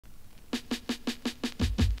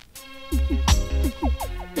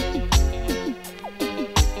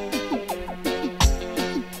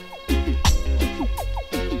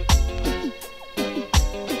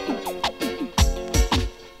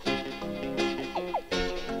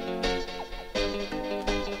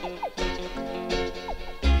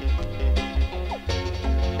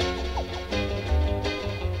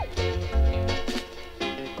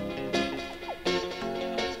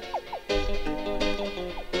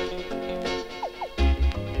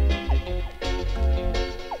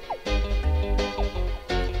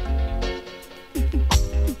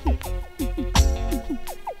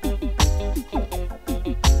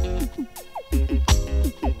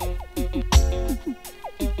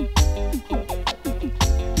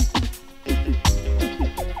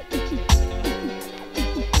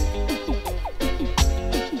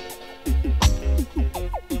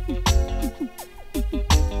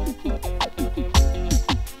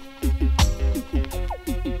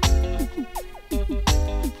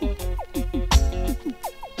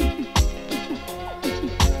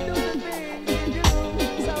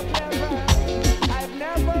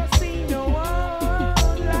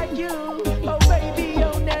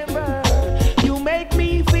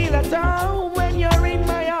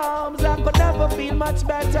much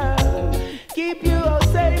better. Keep you all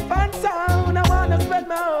safe and sound. I wanna spend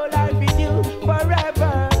my whole life with you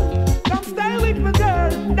forever. Come stay with me, girl.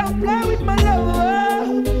 Don't play with my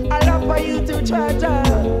love. I love for you to treasure.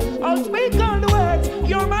 I'll speak all the words.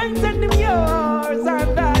 Your mind's and them yours,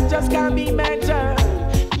 and that just can't be measured.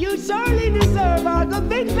 You surely deserve all the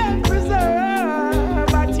things that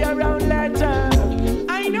preserve at your own leisure.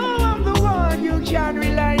 I know I'm the one you can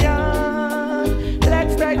rely on.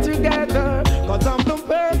 Let's stay together, 'cause I'm the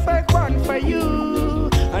perfect one for you,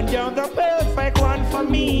 and you're the perfect one for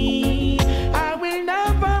me. I will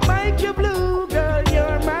never make you blue, girl,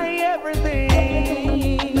 you're my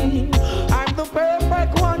everything. I'm the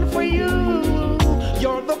perfect one for you,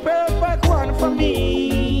 you're the perfect one for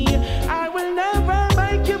me. I will never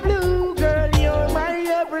make you blue, girl, you're my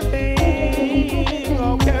everything.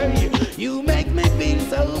 Okay, you make me feel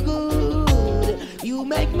so good, you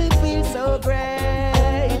make me feel so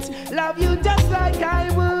great. Love you just like I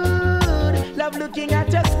would, love looking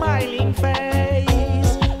at your smiling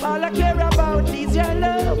face. All I care about is your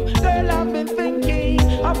love, girl. I've been thinking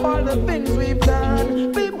of all the things we've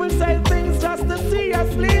done. People say things just to see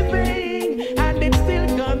us living, and it still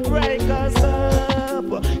can't break us up.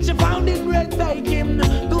 She found it breathtaking,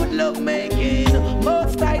 good love making.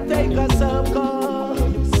 Most I take us up,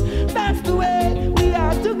 'cause that's the way we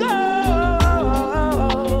are to go.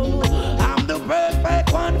 I'm the perfect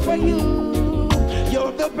one for you,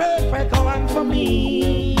 you're the perfect one for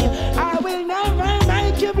me. I will never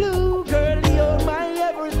make you blue, girl, you're my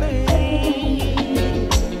everything.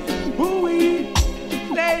 Ooh-wee,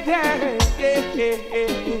 lady, yeah.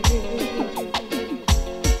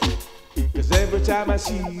 'Cause every time I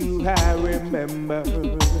see you, I remember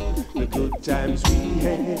the good times we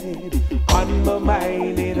had. On my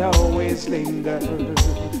mind it always lingers,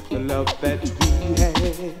 the love that we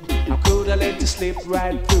had. How could I let you slip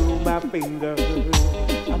right through my fingers?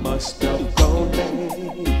 I must have gone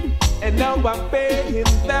mad, and now I'm paying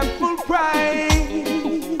that full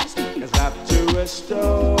price. 'Cause after a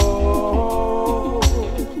storm,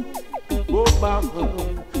 oh mama,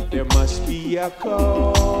 there must be a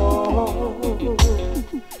call.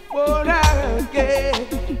 What I get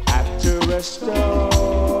after a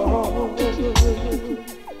storm,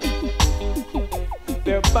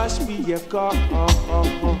 there must be a call.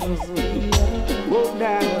 Oh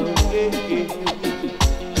now, yeah.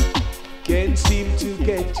 Can't seem to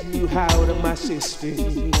get you out of my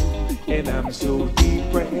system, and I'm so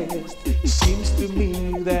depressed. Seems to me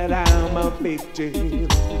that I'm a victim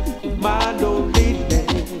of my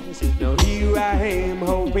loneliness. Now here I am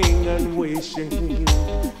hoping and wishing,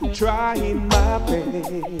 trying my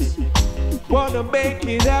best. Wanna make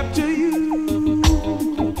it up to you,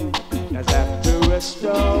 'cause after a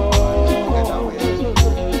storm,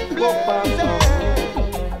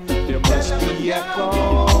 there must be a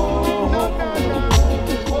call.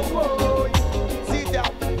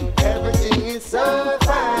 So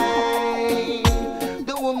fine,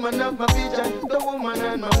 the woman of my vision, the woman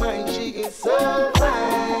on my mind, she is so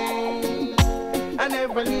fine. I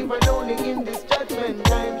never leave her lonely in this judgment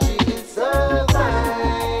time, she is so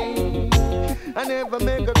fine. I never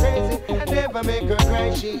make her crazy, I never make her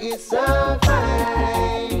cry, she is so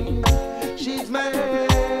fine. She's mine,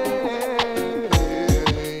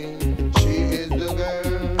 she is the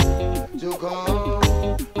girl to call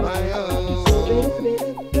my own.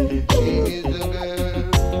 She is the girl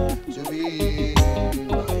to be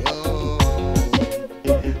my own.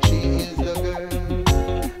 She is the girl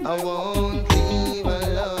I won't leave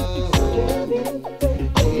alone.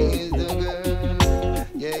 She is the girl,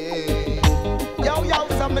 yeah. Yo,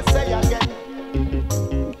 so me say again.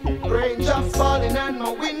 Rain just falling on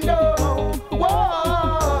my window.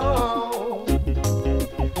 Whoa,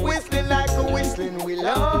 whistling like a whistling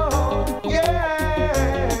willow.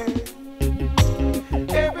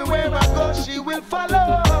 She will follow.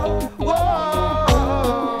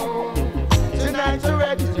 Whoa, tonight's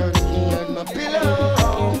already on me and my pillow.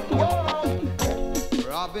 Whoa,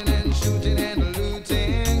 robbing and shooting and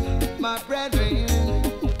looting, my brethren,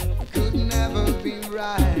 could never be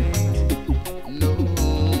right. No, no,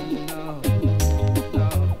 no.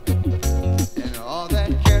 And all that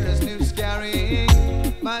careless news carrying,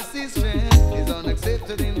 my sister, is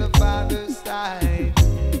unaccepted in the Father's sight.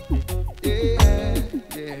 Yeah, yeah,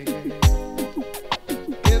 yeah.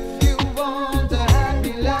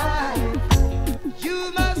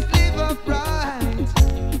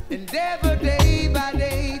 Endeavor day by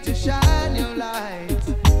day to shine your light.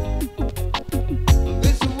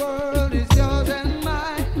 This world is yours and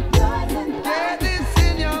mine. Get this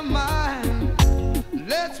in your mind.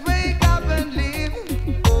 Let's wake up and live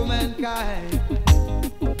for mankind.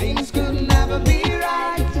 Things could never be right.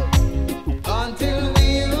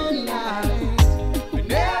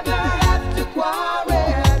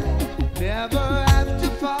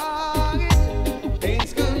 fight.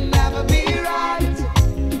 Things could never be right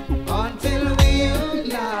until we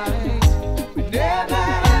unite. We never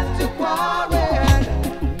have to quarrel,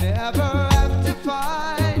 never have to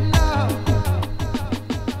fight. No.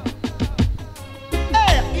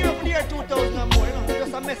 Hey, year from the year 2000 and more, you know,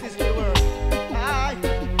 just a message to the world. Aye,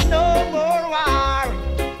 no more war,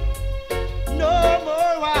 no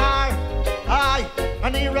more war. Aye,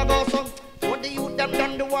 and here I go some. For the youth them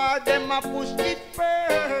done the war, them a pushed it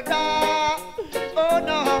further. Oh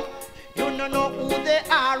no, you don't know who they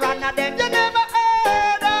are, and of them you never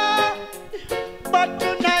heard of. But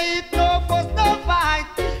tonight, no fuss, no fight.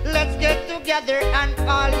 Let's get together and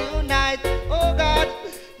all unite. Oh God,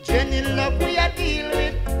 Jenny love we a deal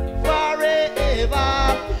with forever.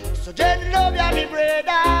 So Jenny love ya me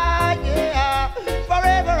brother, yeah,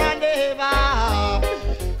 forever and ever.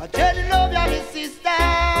 Jenny love ya me sister,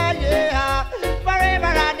 yeah,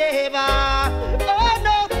 forever and ever. Oh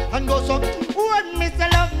no, and go so when me say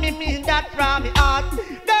love me mean that from me heart.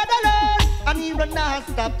 God alone, and he will not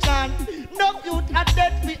stop chant. No youth are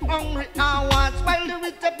dead, we hungry and want. While the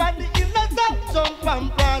rich and the innocent jump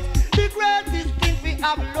from France. The greatest thing we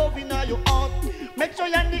have love in your heart. Make sure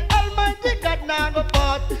you're the Almighty God now go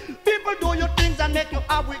part. People do your things and make you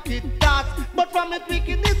have wicked thoughts, but from it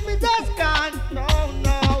wickedness we just can't. No,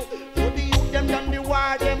 no. So the youth them done the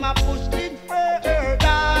war, them a pushed it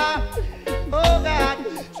further. Oh God,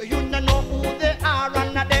 so you don't know who they are,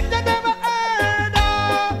 and of them they never heard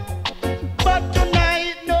of. But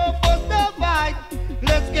tonight, no fuss, no fight.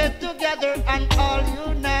 Let's get together and all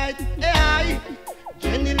unite. Hey,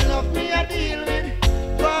 Jenny love me a deal with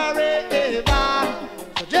forever.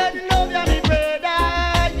 So Jenny love ya me brother,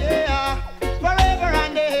 yeah, forever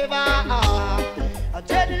and ever.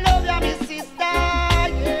 Jenny love ya me sister,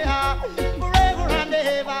 yeah, forever and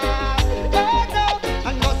ever. Oh no,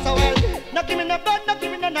 and go so well. No give me no gun, no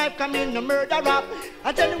give me no knife, come in no murder rap.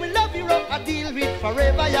 I tell you we love you up, I deal with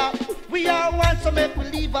forever, yeah. We are one, so make we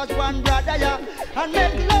leave as one brother, yeah. And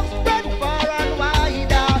make love spread far and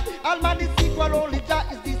wider. All man is equal, only Jah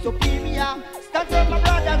is the superior. Stand up my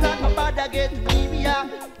brothers and my brother get weavier.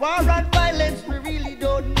 War and